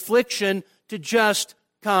 the affliction, to just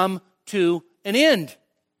come to an end.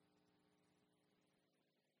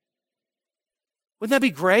 Wouldn't that be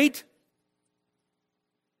great?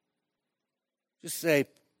 Just say,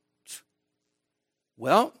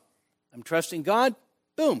 well, I'm trusting God.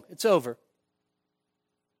 Boom, it's over.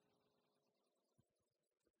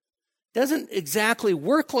 Doesn't exactly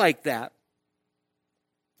work like that.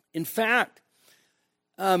 In fact,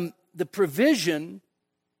 the provision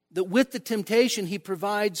that with the temptation He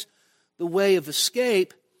provides the way of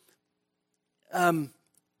escape, you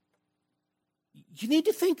need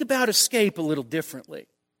to think about escape a little differently.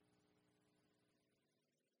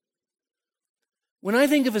 When I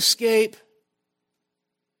think of escape,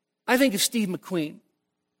 I think of Steve McQueen.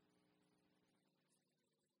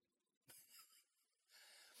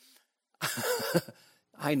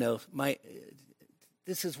 I know,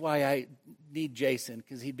 this is why I need Jason,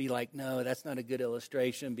 because he'd be like, no, that's not a good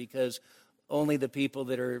illustration, because only the people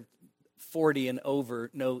that are 40 and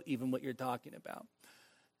over know even what you're talking about.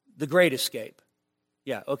 The Great Escape.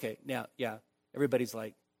 Yeah, okay, now, yeah, everybody's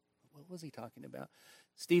like, what was he talking about?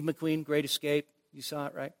 Steve McQueen, Great Escape. You saw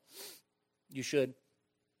it, right? You should.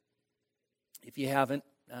 If you haven't,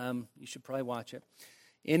 you should probably watch it.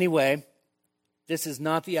 Anyway, this is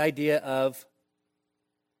not the idea of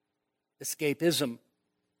escapism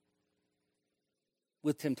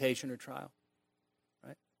with temptation or trial,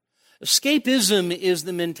 right? Escapism is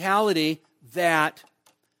the mentality that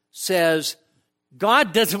says,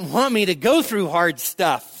 God doesn't want me to go through hard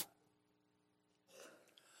stuff.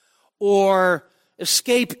 Or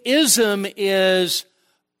escapism is,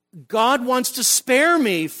 God wants to spare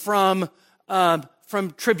me from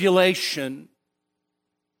tribulation.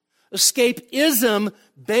 Escapism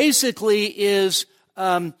basically is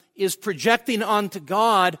projecting onto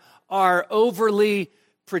God our overly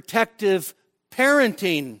protective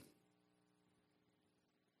parenting.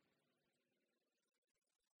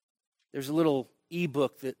 There's a little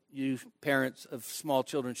ebook that you parents of small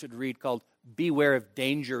children should read called Beware of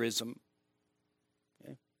Dangerism.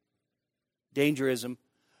 Okay? Dangerism.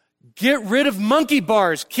 Get rid of monkey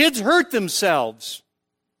bars. Kids hurt themselves.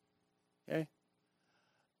 Okay?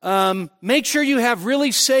 Make sure you have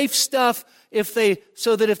really safe stuff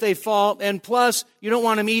so that if they fall, and plus you don't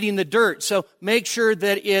want them eating the dirt. So make sure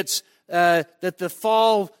that it's that the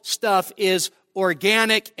fall stuff is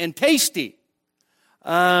organic and tasty.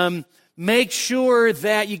 Make sure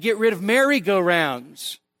that you get rid of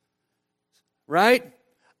merry-go-rounds. Right?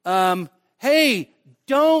 Hey,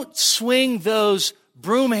 don't swing those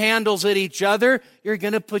broom handles at each other. You're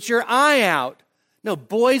going to put your eye out. No,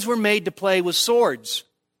 boys were made to play with swords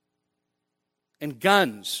and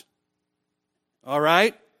guns. All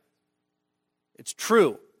right? It's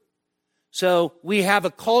true. So we have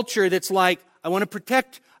a culture that's like, I want to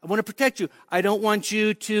protect you. I don't want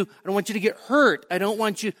you to get hurt. I don't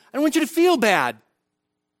want you to feel bad.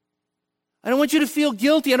 I don't want you to feel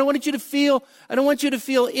guilty. I don't want you to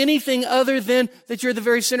feel anything other than that you're the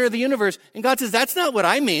very center of the universe. And God says, that's not what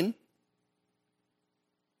I mean.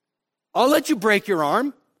 I'll let you break your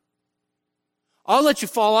arm. I'll let you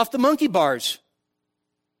fall off the monkey bars.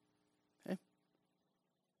 Okay?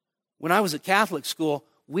 When I was at Catholic school,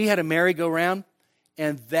 we had a merry-go-round,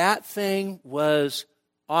 and that thing was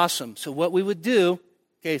awesome. So what we would do,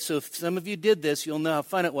 okay, so if some of you did this, you'll know how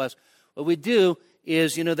fun it was. What we'd do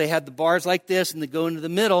is, they had the bars like this, and they go into the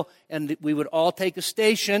middle, and we would all take a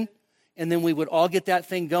station, and then we would all get that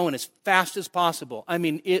thing going as fast as possible. I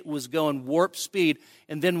mean, it was going warp speed.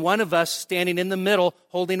 And then one of us standing in the middle,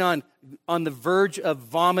 holding on the verge of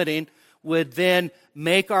vomiting, would then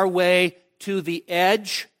make our way to the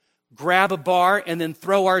edge, grab a bar, and then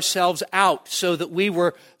throw ourselves out so that we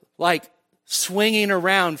were like swinging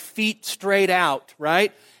around, feet straight out,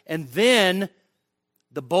 right? And then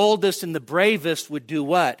the boldest and the bravest would do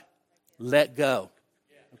what? Let go.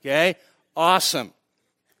 Okay? Awesome.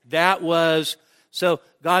 So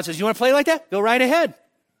God says, you want to play like that? Go right ahead.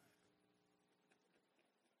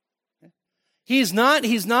 He's not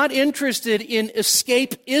interested in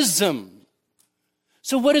escapism.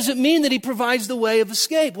 So what does it mean that he provides the way of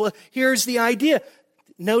escape? Well, here's the idea.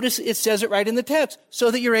 Notice it says it right in the text,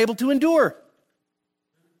 so that you're able to endure.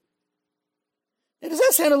 Now, does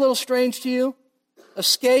that sound a little strange to you?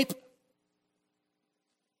 Escape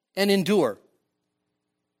and endure.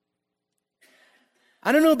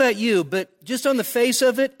 I don't know about you, but just on the face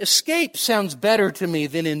of it, escape sounds better to me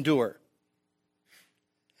than endure.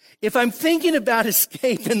 If I'm thinking about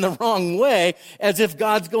escape in the wrong way, as if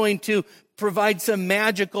God's going to provide some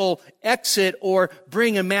magical exit or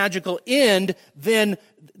bring a magical end, then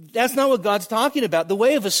that's not what God's talking about. The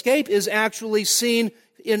way of escape is actually seen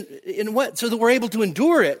in what? So that we're able to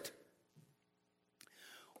endure it.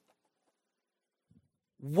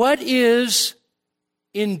 What is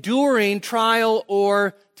enduring trial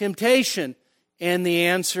or temptation? And the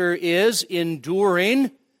answer is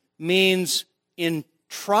enduring means in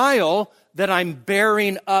trial that I'm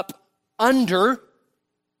bearing up under.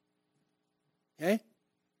 Okay?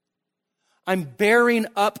 I'm bearing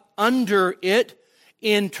up under it.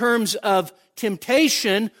 In terms of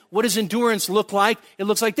temptation, what does endurance look like? It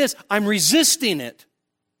looks like this. I'm resisting it.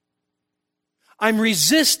 I'm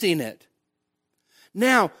resisting it.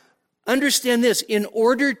 Now, understand this. In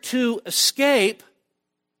order to escape,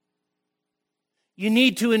 you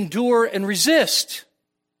need to endure and resist.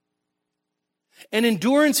 And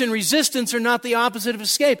endurance and resistance are not the opposite of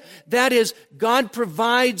escape. That is, God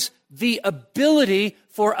provides the ability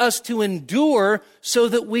for us to endure so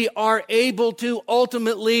that we are able to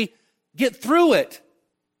ultimately get through it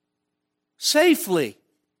safely.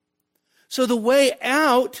 So the way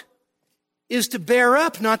out is to bear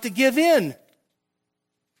up, not to give in.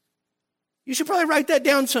 You should probably write that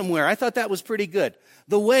down somewhere. I thought that was pretty good.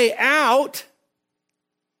 The way out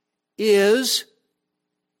is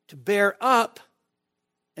to bear up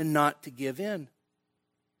and not to give in.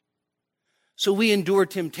 So we endure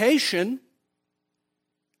temptation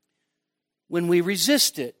when we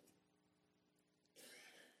resist it.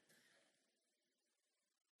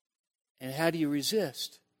 And how do you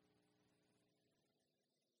resist?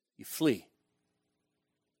 You flee.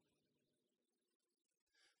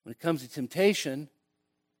 When it comes to temptation,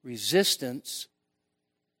 resistance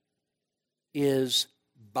is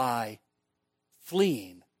by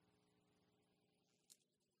fleeing.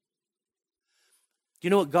 Do you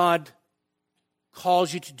know what God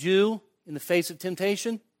calls you to do in the face of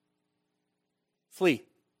temptation? Flee.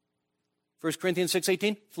 1 Corinthians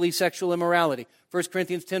 6:18, flee sexual immorality. 1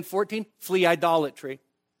 Corinthians 10:14, flee idolatry.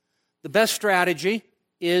 The best strategy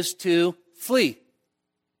is to flee.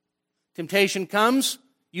 Temptation comes,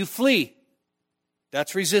 you flee.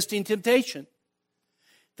 That's resisting temptation.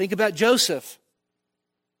 Think about Joseph.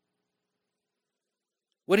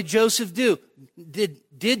 What did Joseph do?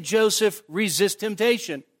 Did Joseph resist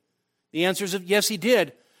temptation? The answer is yes, he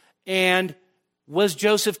did. And was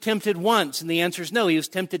Joseph tempted once? And the answer is no. He was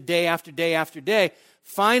tempted day after day after day.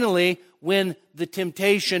 Finally, when the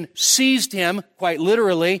temptation seized him, quite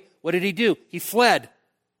literally, what did he do? He fled.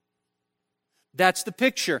 That's the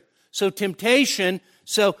picture. So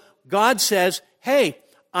God says, hey,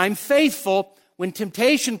 I'm faithful. When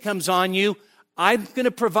temptation comes on you, I'm going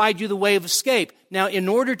to provide you the way of escape. Now, in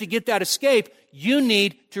order to get that escape, you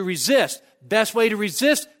need to resist. Best way to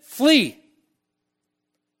resist, flee.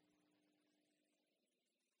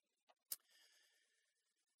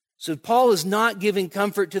 So Paul is not giving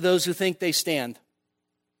comfort to those who think they stand.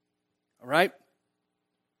 All right?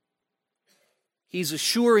 He's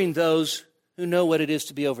assuring those who know what it is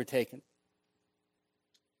to be overtaken.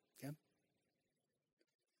 Okay?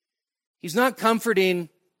 He's not comforting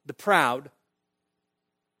the proud.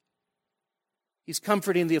 He's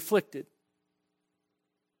comforting the afflicted.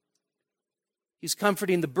 He's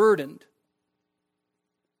comforting the burdened.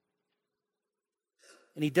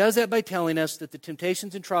 And he does that by telling us that the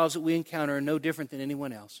temptations and trials that we encounter are no different than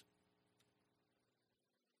anyone else.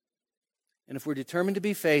 And if we're determined to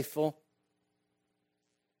be faithful,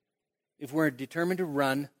 if we're determined to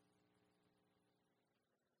run,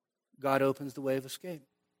 God opens the way of escape.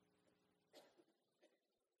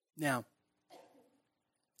 Now,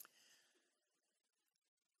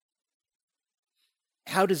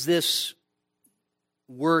 how does this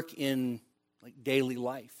work in daily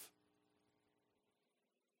life?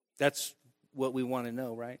 That's what we want to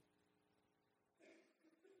know, right?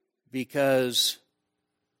 Because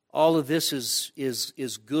all of this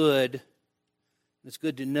is good. It's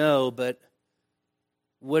good to know, but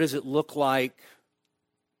what does it look like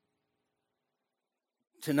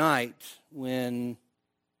tonight when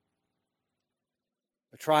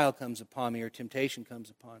a trial comes upon me or temptation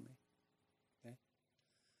comes upon me? Okay?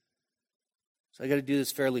 So I got to do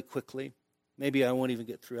this fairly quickly. Maybe I won't even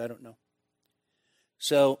get through, I don't know.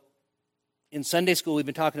 So, in Sunday school, we've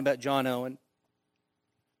been talking about John Owen.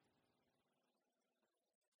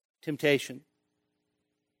 Temptation.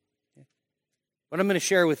 Okay. What I'm going to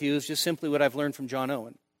share with you is just simply what I've learned from John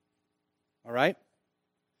Owen. All right?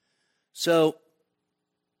 So,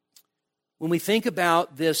 when we think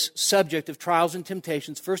about this subject of trials and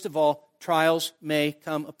temptations, first of all, trials may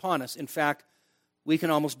come upon us. In fact, we can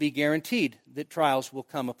almost be guaranteed that trials will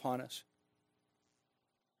come upon us.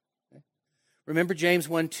 Okay. Remember James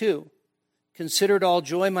 1:2. Consider it all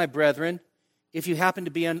joy, my brethren, if you happen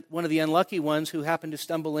to be one of the unlucky ones who happen to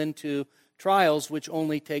stumble into trials which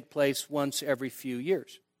only take place once every few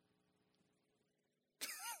years.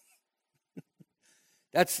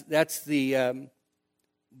 That's the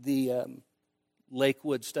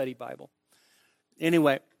Lakewood Study Bible.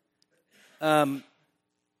 Anyway,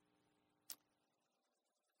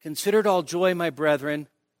 consider it all joy, my brethren,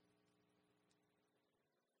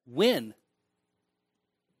 when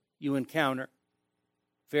you encounter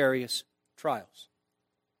various trials.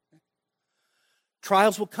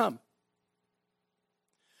 Trials will come.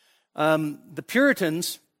 The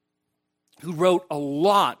Puritans, who wrote a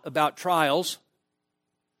lot about trials,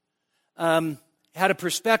 had a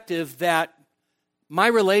perspective that my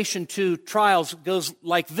relation to trials goes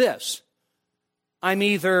like this. I'm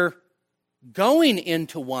either going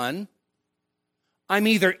into one, I'm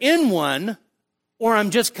either in one, or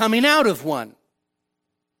I'm just coming out of one.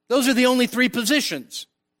 Those are the only three positions.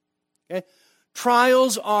 Okay?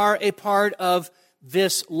 Trials are a part of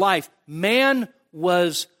this life. Man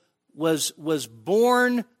was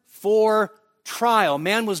born for trial.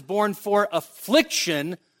 Man was born for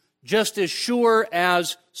affliction, just as sure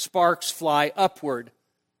as sparks fly upward,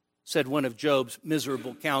 said one of Job's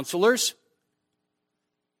miserable counselors.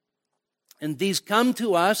 And these come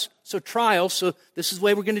to us, so trials, so this is the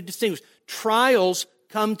way we're going to distinguish. Trials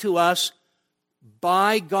come to us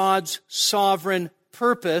by God's sovereign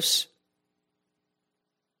purpose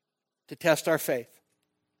to test our faith.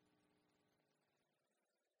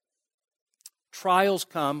 Trials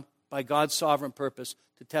come by God's sovereign purpose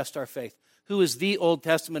to test our faith. Who is the Old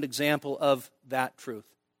Testament example of that truth?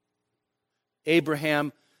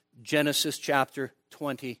 Abraham, Genesis chapter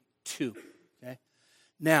 22. Okay?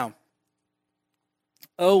 Now,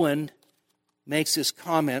 Owen makes this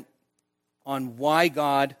comment on why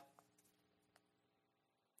God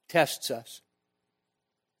tests us.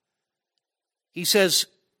 He says,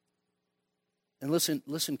 and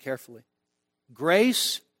listen carefully,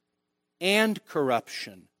 grace and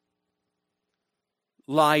corruption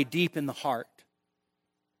lie deep in the heart.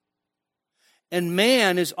 And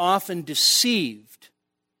man is often deceived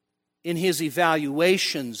in his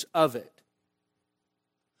evaluations of it.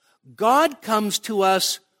 God comes to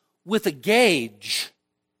us with a gauge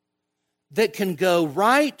that can go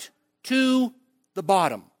right to the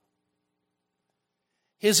bottom.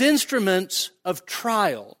 His instruments of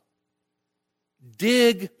trial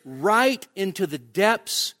dig right into the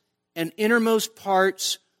depths and innermost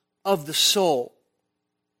parts of the soul.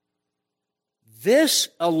 This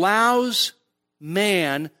allows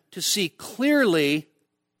man to see clearly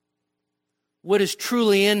what is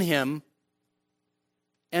truly in him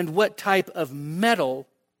and what type of metal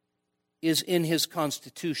is in his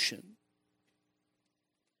constitution.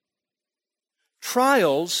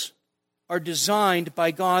 Trials are designed by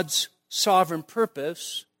God's sovereign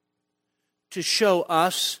purpose to show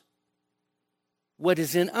us what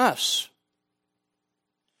is in us,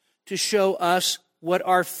 to show us what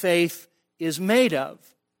our faith is made of.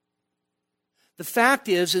 The fact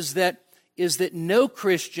is that no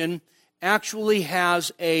Christian actually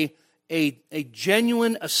has a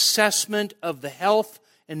genuine assessment of the health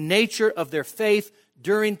and nature of their faith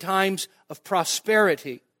during times of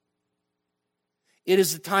prosperity. It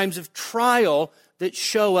is the times of trial that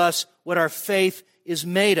show us what our faith is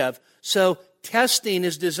made of. So testing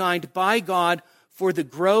is designed by God for the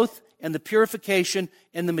growth and the purification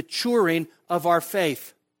and the maturing of our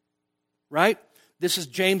faith. Right? This is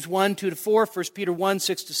James 1, 2-4, 1 Peter 1,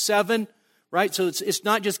 6-7. Right? So it's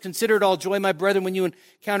not just consider it all joy, my brethren, when you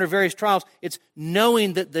encounter various trials. It's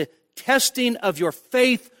knowing that the testing of your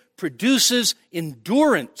faith produces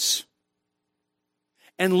endurance.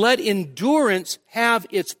 And let endurance have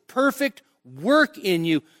its perfect work in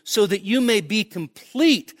you so that you may be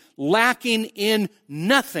complete, lacking in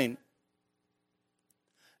nothing.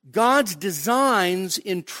 God's designs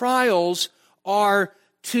in trials are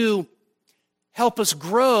to help us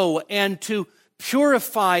grow and to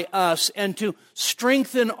purify us and to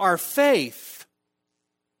strengthen our faith.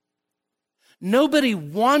 Nobody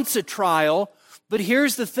wants a trial, but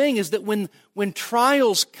here's the thing, is that when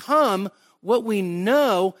trials come, what we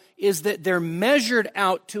know is that they're measured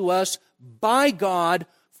out to us by God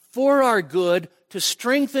for our good, to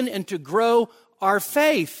strengthen and to grow our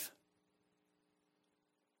faith.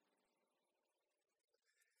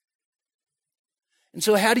 And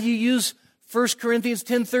so how do you use 1 Corinthians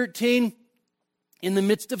 10:13 in the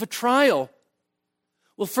midst of a trial?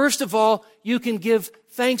 Well, first of all, you can give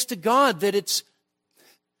thanks to God that it's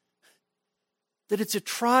a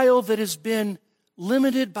trial that has been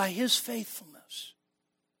limited by His faithfulness.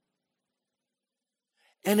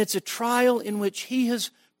 And it's a trial in which He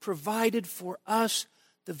has provided for us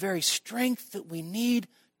the very strength that we need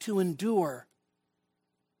to endure.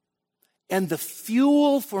 And the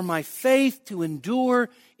fuel for my faith to endure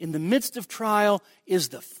in the midst of trial is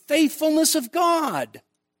the faithfulness of God.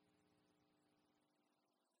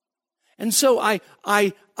 And so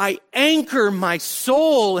I anchor my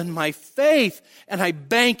soul and my faith, and I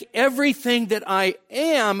bank everything that I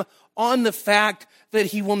am on the fact that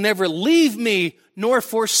He will never leave me nor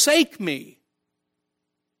forsake me.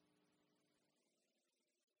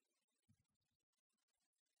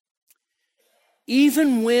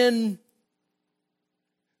 Even when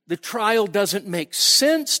the trial doesn't make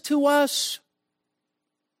sense to us,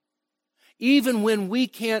 even when we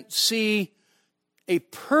can't see a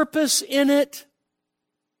purpose in it,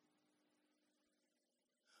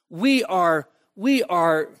 we are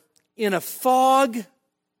in a fog.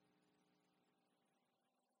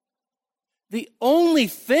 The only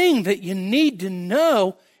thing that you need to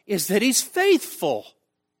know is that He's faithful.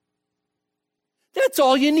 That's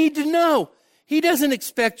all you need to know. He doesn't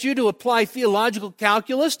expect you to apply theological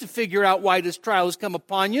calculus to figure out why this trial has come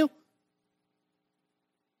upon you.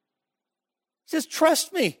 He says,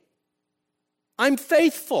 trust me. I'm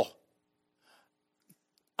faithful.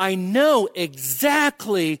 I know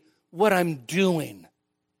exactly what I'm doing.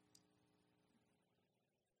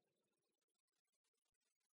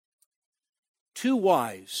 Too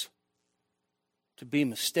wise to be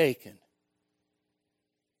mistaken.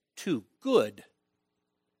 Too good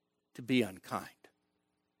to be unkind.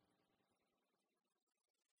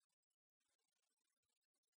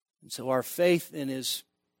 And so our faith then is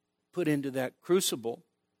put into that crucible.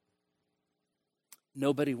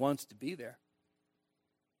 Nobody wants to be there.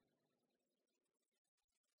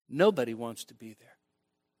 Nobody wants to be there.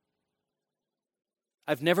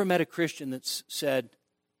 I've never met a Christian that's said,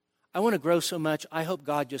 I want to grow so much, I hope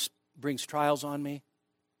God just brings trials on me.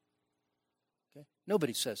 Okay?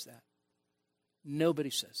 Nobody says that. Nobody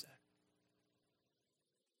says that.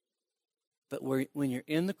 But when you're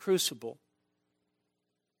in the crucible,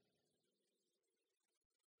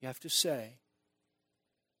 You have to say,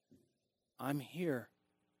 I'm here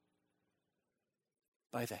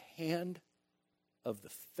by the hand of the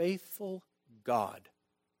faithful God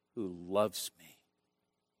who loves me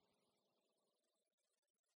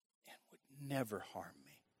and would never harm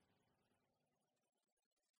me.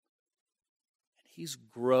 And He's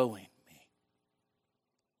growing me.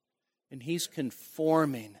 And He's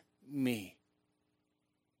conforming me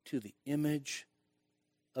to the image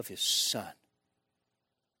of His Son.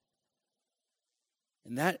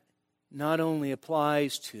 And that not only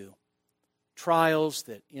applies to trials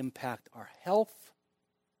that impact our health,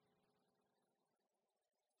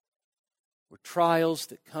 or trials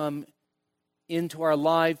that come into our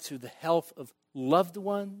lives through the health of loved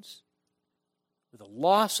ones, or the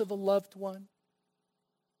loss of a loved one.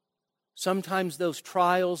 Sometimes those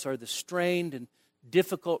trials are the strained and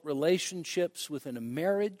difficult relationships within a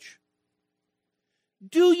marriage.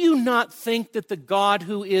 Do you not think that the God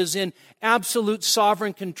who is in absolute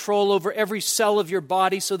sovereign control over every cell of your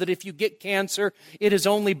body, so that if you get cancer, it is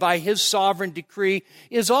only by His sovereign decree,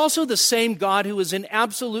 is also the same God who is in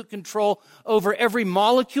absolute control over every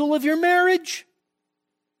molecule of your marriage?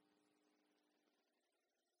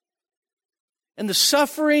 And the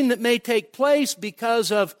suffering that may take place because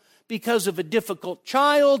of a difficult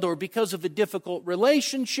child, or because of a difficult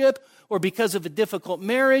relationship, or because of a difficult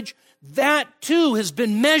marriage, that too has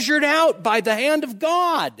been measured out by the hand of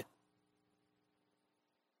God.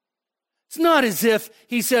 It's not as if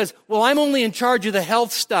He says, well, I'm only in charge of the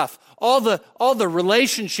health stuff. All the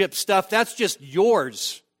relationship stuff, that's just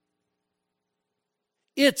yours.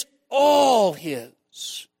 It's all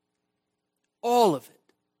His. All of it.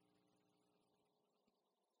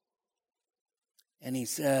 And He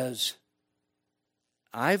says,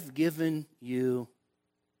 I've given you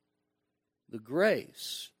the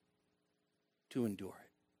grace to endure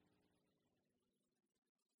it.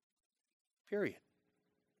 Period.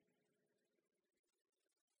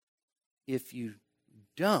 If you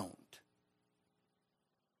don't,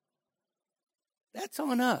 that's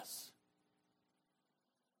on us,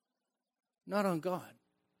 not on God.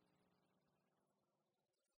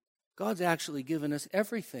 God's actually given us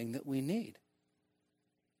everything that we need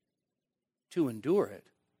to endure it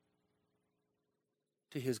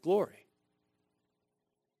to His glory.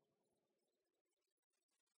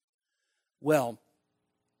 Well,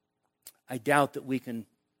 I doubt that we can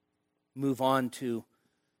move on to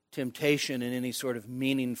temptation in any sort of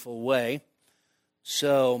meaningful way,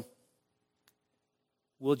 so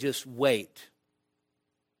we'll just wait.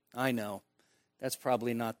 I know that's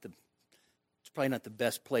probably not the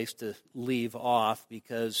best place to leave off,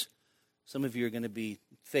 because some of you are going to be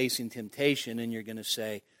facing temptation and you're going to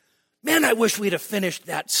say, man, I wish we'd have finished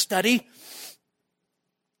that study.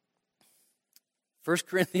 1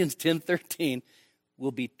 Corinthians 10:13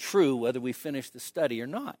 will be true whether we finish the study or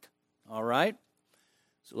not. All right?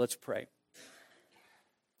 So let's pray.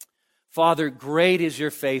 Father, great is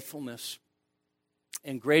your faithfulness,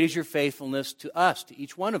 and great is your faithfulness to us, to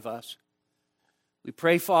each one of us. We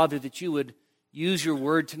pray, Father, that you would use your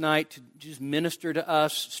word tonight to just minister to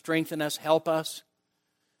us, strengthen us, help us.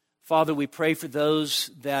 Father, we pray for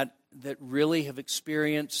those that really have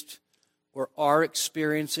experienced or are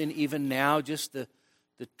experiencing even now just the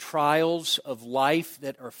trials of life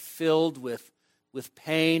that are filled with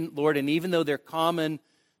pain, Lord. And even though they're common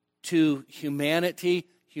to humanity,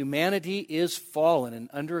 humanity is fallen and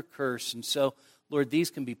under a curse. And so, Lord,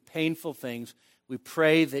 these can be painful things. We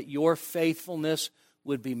pray that your faithfulness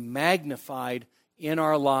would be magnified in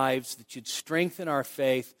our lives, that you'd strengthen our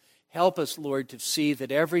faith. Help us, Lord, to see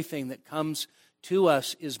that everything that comes to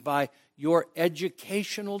us is by your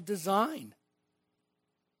educational design.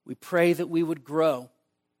 We pray that we would grow.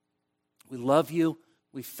 We love you.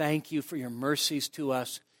 We thank you for your mercies to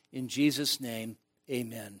us. In Jesus' name,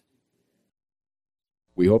 amen.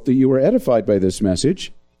 We hope that you were edified by this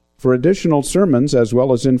message. For additional sermons as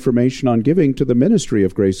well as information on giving to the ministry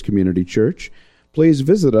of Grace Community Church, please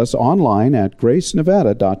visit us online at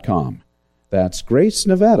gracenevada.com. That's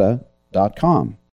gracenevada.com.